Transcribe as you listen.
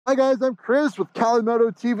Hi guys, I'm Chris with Cali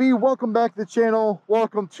Moto TV. Welcome back to the channel.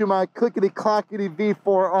 Welcome to my clickety-clackety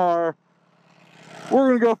V4R. We're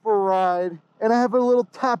gonna go for a ride, and I have a little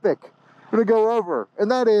topic I'm gonna go over,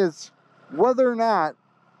 and that is whether or not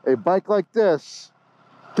a bike like this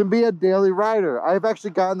can be a daily rider. I've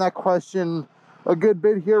actually gotten that question a good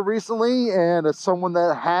bit here recently, and as someone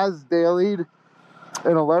that has dailied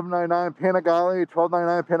an 1199 Panigale,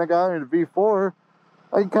 1299 Panigale, and a V4,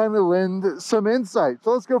 I can kind of lend some insight.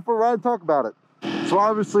 So let's go for a ride and talk about it. So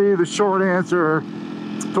obviously the short answer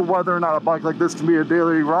to whether or not a bike like this can be a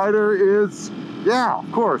daily rider is, yeah,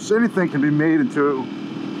 of course, anything can be made into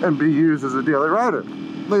and be used as a daily rider.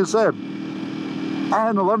 Like I said, I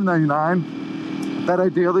had an 1199 that I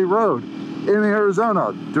daily rode in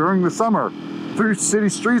Arizona during the summer through city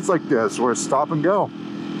streets like this where it's stop and go.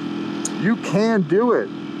 You can do it.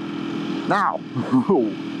 Now,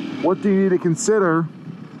 what do you need to consider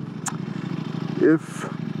if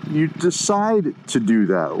you decide to do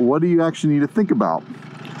that? What do you actually need to think about?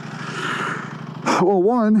 Well,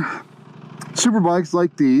 one, super bikes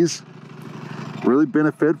like these really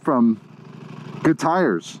benefit from good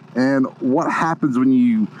tires. And what happens when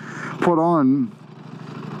you put on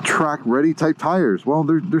track ready type tires? Well,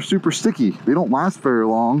 they're super sticky. They don't last very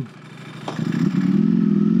long,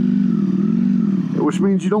 which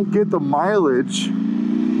means you don't get the mileage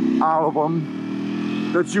out of them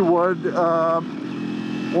that you would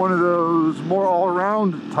one of those more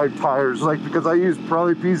all-around type tires, like, because I use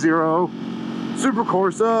probably P0, Super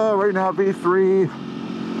Corsa, right now V3,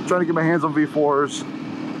 trying to get my hands on V4s,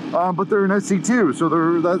 but they're an SC2, so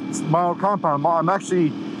that's mild compound. I'm actually,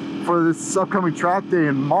 for this upcoming track day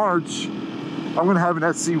in March, I'm going to have an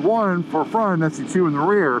SC1 for front, SC2 in the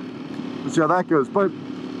rear. We'll see how that goes. But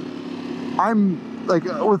I'm like,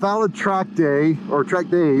 without a track day or track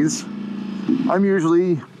days, I'm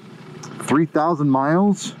usually 3,000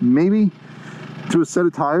 miles maybe to a set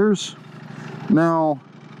of tires. Now,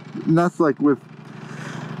 that's like with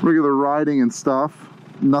regular riding and stuff,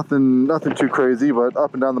 nothing too crazy, but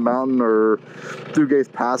up and down the mountain or through Gates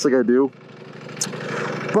Pass like I do.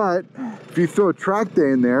 But if you throw a track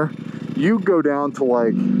day in there, you go down to,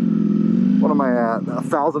 like, what am I at,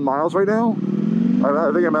 1,000 miles right now?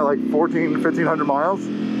 I think I'm at like 1,500 miles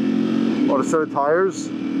on a set of tires.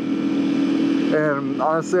 And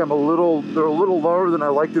honestly, they're a little lower than I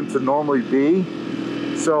like them to normally be.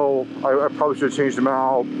 So I probably should have changed them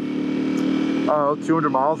out, I don't know, 200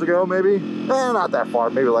 miles ago maybe? Not that far,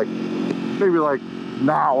 maybe like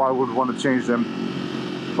now I would want to change them.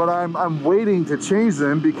 But I'm waiting to change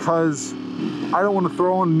them because I don't want to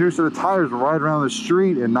throw on a new set of tires and ride around the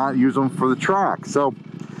street and not use them for the track. So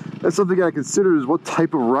that's something I gotta consider, is what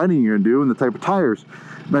type of riding you're gonna do and the type of tires.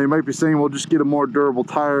 Now you might be saying, well, just get a more durable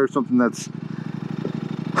tire, something that's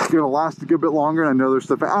gonna last a good bit longer, and I know there's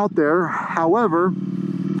stuff out there. However,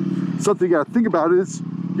 something you gotta think about is,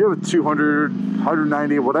 you have a 200,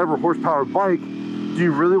 190, whatever horsepower bike, do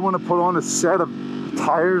you really want to put on a set of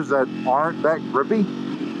tires that aren't that grippy,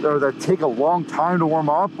 or that take a long time to warm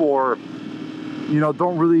up, or, you know,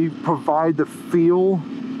 don't really provide the feel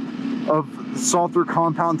of softer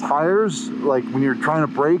compound tires, like when you're trying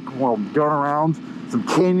to brake while going around some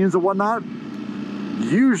canyons and whatnot?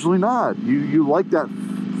 Usually not. You like that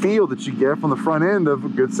feel that you get from the front end of a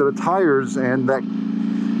good set of tires, and that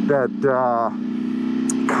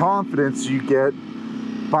confidence you get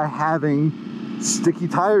by having sticky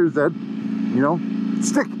tires that, you know,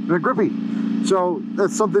 stick, they're grippy. So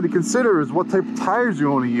that's something to consider, is what type of tires you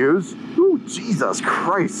want to use. Ooh, Jesus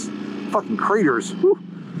Christ, fucking craters. Woo.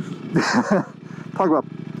 talk about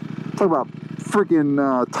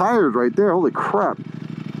freaking tires right there. Holy crap.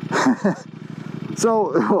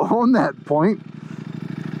 So on that point,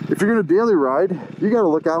 if you're gonna daily ride, you gotta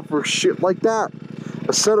look out for shit like that.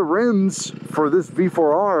 A set of rims for this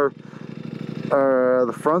V4R,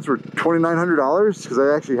 the fronts were $2,900 because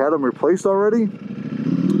I actually had them replaced already.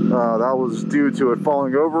 That was due to it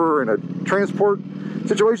falling over in a transport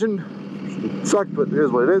situation. Sucked, but it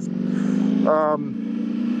is what it is.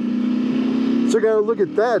 So you gotta look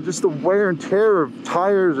at that, just the wear and tear of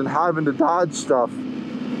tires and having to dodge stuff.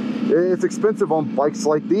 It's expensive on bikes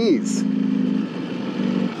like these.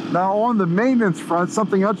 Now on the maintenance front,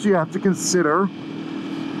 something else you have to consider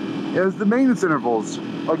is the maintenance intervals.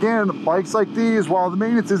 Again, bikes like these, while the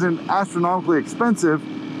maintenance isn't astronomically expensive,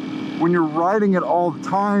 when you're riding it all the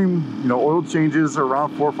time, you know, oil changes are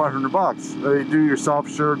around $400 or $500. You do yourself,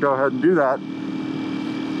 sure, go ahead and do that.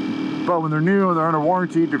 But when they're new and they're under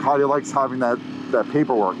warranty, Ducati likes having that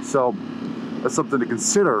paperwork. So that's something to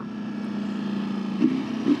consider.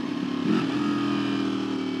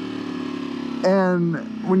 And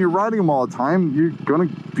when you're riding them all the time, you're going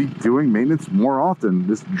to be doing maintenance more often.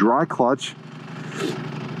 This dry clutch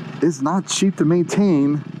is not cheap to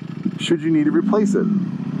maintain should you need to replace it.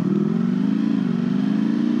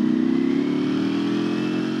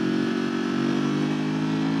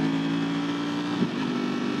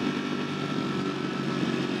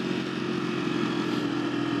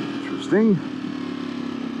 Interesting.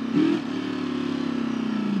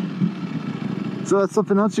 So that's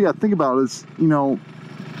something else you got to think about is, you know,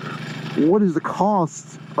 what is the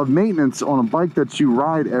cost of maintenance on a bike that you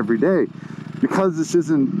ride every day? Because this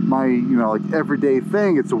isn't my, you know, like everyday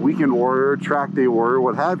thing, it's a weekend warrior, track day warrior,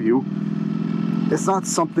 what have you. It's not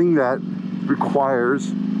something that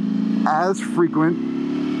requires as frequent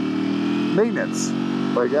maintenance.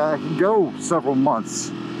 Like I can go several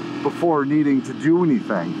months before needing to do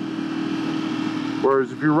anything.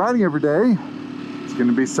 Whereas if you're riding every day, it's going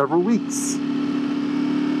to be several weeks.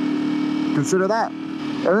 Consider that.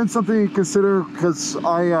 And then something you consider, because this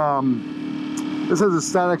has a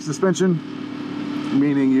static suspension,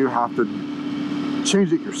 meaning you have to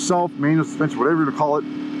change it yourself, manual suspension, whatever you want to call it.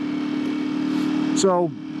 So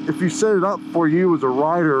if you set it up for you as a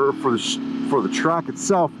rider for the track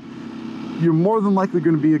itself, you're more than likely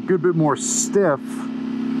going to be a good bit more stiff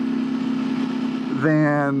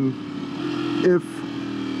than if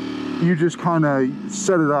you just kind of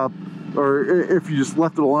set it up, or if you just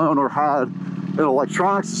left it alone or had an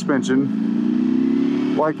electronic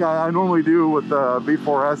suspension like I normally do with the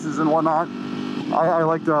V4Ss and whatnot. I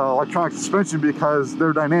like the electronic suspension because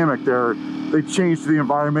they're dynamic. They change to the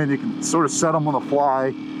environment. You can sort of set them on the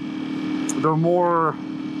fly. They're more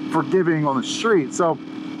forgiving on the street. So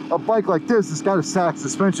a bike like this, it's got a static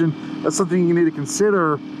suspension. That's something you need to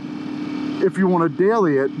consider if you want to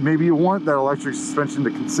daily it. Maybe you want that electric suspension to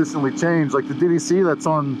consistently change. Like the DDC that's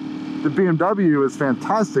on the BMW is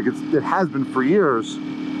fantastic. It has been for years,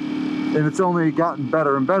 and it's only gotten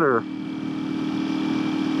better and better.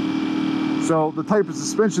 So the type of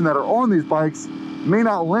suspension that are on these bikes may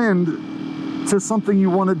not lend to something you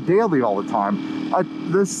want to daily all the time.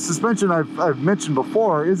 This suspension I've mentioned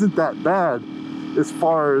before isn't that bad as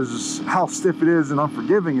far as how stiff it is and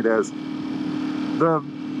unforgiving it is. The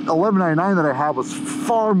 1199 that I have was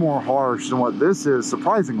far more harsh than what this is,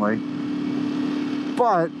 surprisingly.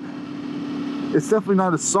 But it's definitely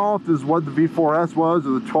not as soft as what the V4S was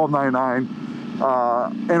or the 1299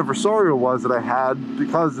 Anniversario was that I had,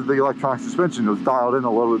 because of the electronic suspension. It was dialed in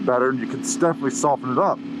a little bit better, and you could definitely soften it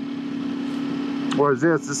up. Whereas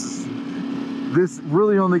this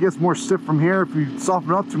really only gets more stiff from here. If you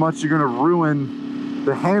soften it up too much, you're going to ruin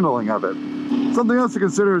the handling of it. Something else to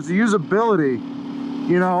consider is the usability.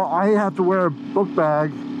 You know, I have to wear a book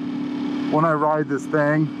bag when I ride this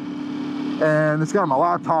thing, and it's got my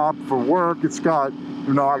laptop for work. It's got,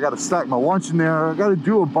 you know, I got to stack my lunch in there. I got to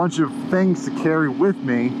do a bunch of things to carry with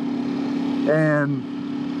me, and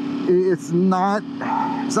it's not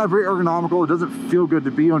very ergonomical. It doesn't feel good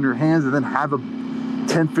to be on your hands and then have a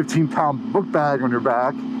 10-15 pound book bag on your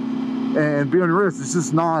back and be on your wrist. It's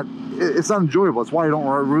just not, it's not enjoyable. It's why I don't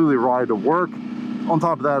really ride to work. On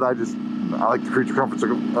top of that, I like the creature comforts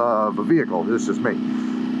of a vehicle. It's just me.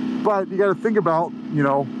 But you got to think about, you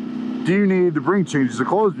know, do you need to bring changes of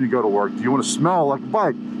clothes when you go to work? Do you want to smell like a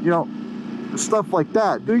bike? You know, stuff like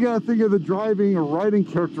that. Then you got to think of the driving or riding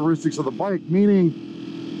characteristics of the bike, meaning,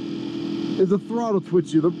 is the throttle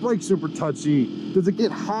twitchy? The brakes super touchy? Does it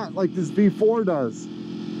get hot like this V4 does?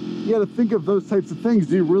 You got to think of those types of things.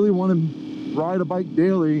 Do you really want to ride a bike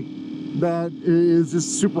daily that is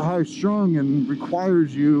just super high strung and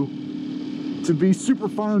requires you to be super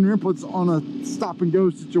fine on your inputs on a stop and go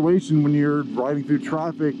situation when you're riding through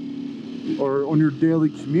traffic or on your daily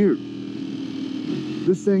commute?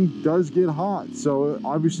 This thing does get hot. So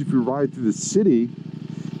obviously if you ride through the city,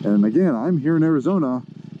 and again, I'm here in Arizona.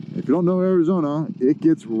 If you don't know Arizona, it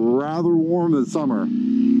gets rather warm in the summer.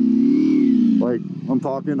 Like, I'm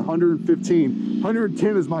talking 115.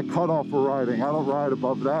 110 is my cutoff for riding. I don't ride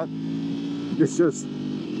above that. It's just,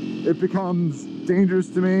 it becomes dangerous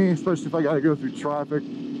to me, especially if I got to go through traffic.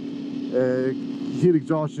 Heat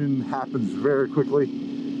exhaustion happens very quickly.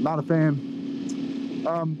 Not a fan.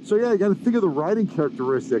 So yeah, you got to think of the riding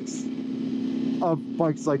characteristics of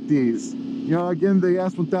bikes like these. You know, again, the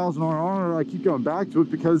S1000RR, I keep going back to it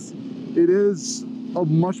because it is a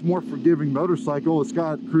much more forgiving motorcycle. It's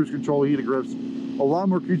got cruise control, heated grips, a lot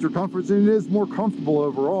more creature comforts, and it is more comfortable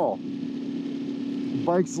overall.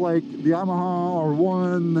 Bikes like the Yamaha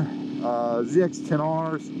R1,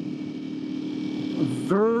 ZX10Rs,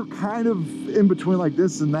 they're kind of in between like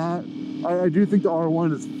this and that. I do think the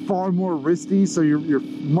R1 is far more wristy, so you're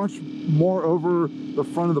much more over the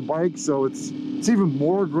front of the bike, so it's even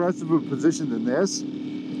more aggressive of a position than this.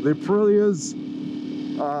 The Aprilia's,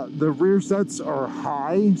 the rear sets are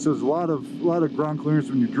high, so there's a lot of ground clearance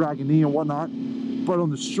when you're dragging knee and whatnot. But on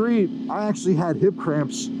the street, I actually had hip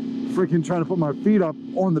cramps freaking trying to put my feet up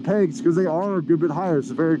on the pegs because they are a good bit higher. It's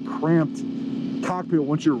a very cramped cockpit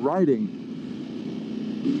once you're riding.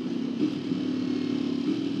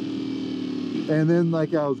 And then,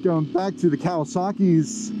 like, I was going back to the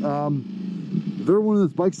Kawasaki's, they're one of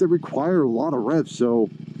those bikes that require a lot of revs. So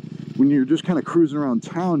when you're just kind of cruising around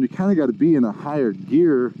town, you kind of got to be in a higher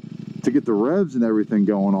gear to get the revs and everything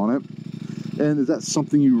going on it. And is that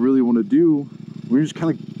something you really want to do when you're just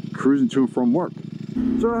kind of cruising to and from work?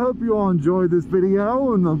 So I hope you all enjoyed this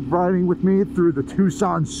video and the riding with me through the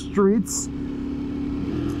Tucson streets.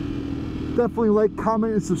 Definitely like,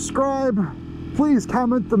 comment, and subscribe. Please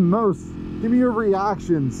comment the most. Give me your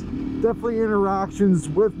reactions. Definitely interactions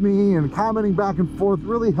with me and commenting back and forth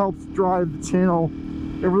really helps drive the channel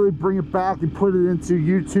and really bring it back and put it into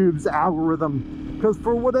YouTube's algorithm. Because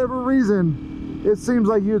for whatever reason, it seems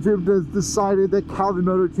like YouTube has decided that Cali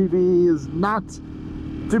Moto TV is not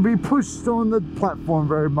to be pushed on the platform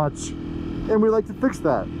very much. And we like to fix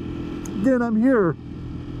that. Again, I'm here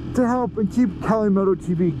to help and keep Cali Moto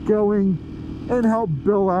TV going and help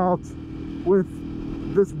Bill out with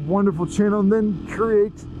this wonderful channel and then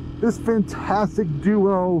create this fantastic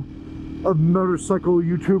duo of motorcycle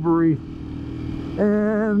YouTubery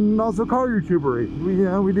and also car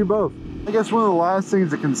YouTubery. We do both. I guess one of the last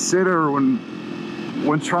things to consider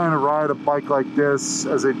when trying to ride a bike like this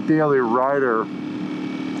as a daily rider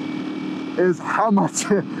is how much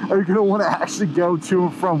are you going to want to actually go to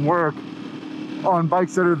and from work on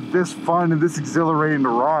bikes that are this fun and this exhilarating to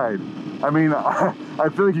ride. I mean, I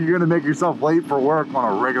feel like you're going to make yourself late for work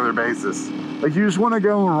on a regular basis. Like, you just want to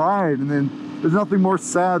go and ride, and then there's nothing more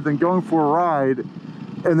sad than going for a ride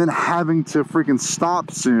and then having to freaking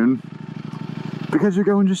stop soon because you're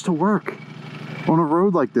going just to work on a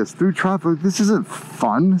road like this through traffic. This isn't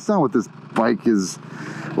fun. It's not what this bike is,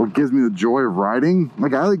 what gives me the joy of riding.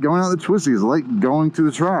 Like, I like going out the twisties, I like going to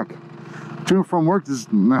the track. To and from work is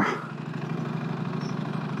meh.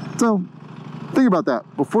 So think about that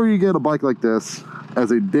before you get a bike like this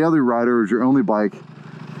as a daily rider, as your only bike.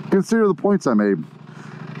 Consider the points I made.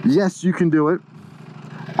 Yes, you can do it.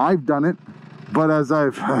 I've done it, but as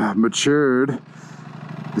I've matured,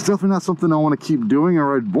 it's definitely not something I want to keep doing,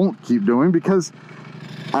 or I won't keep doing, because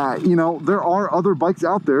you know, there are other bikes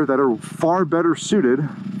out there that are far better suited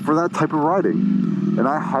for that type of riding, and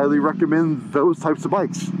I highly recommend those types of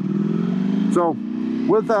bikes. So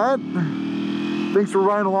with that, thanks for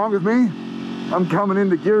riding along with me. I'm coming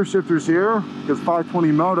into Gear Shifters here because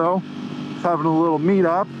 520 Moto is having a little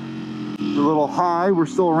meetup, a little high. We're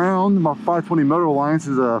still around. My 520 Moto Alliance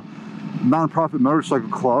is a non-profit motorcycle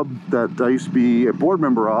club that I used to be a board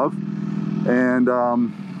member of, and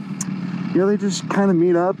you know, they just kind of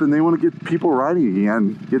meet up and they want to get people riding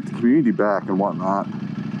again, get the community back and whatnot.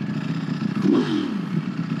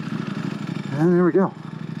 And there we go.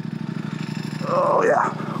 Oh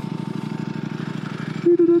yeah.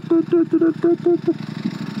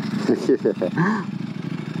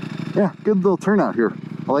 Yeah, good little turnout here.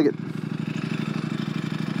 I like it.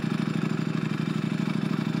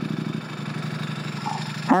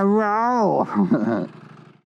 Hello.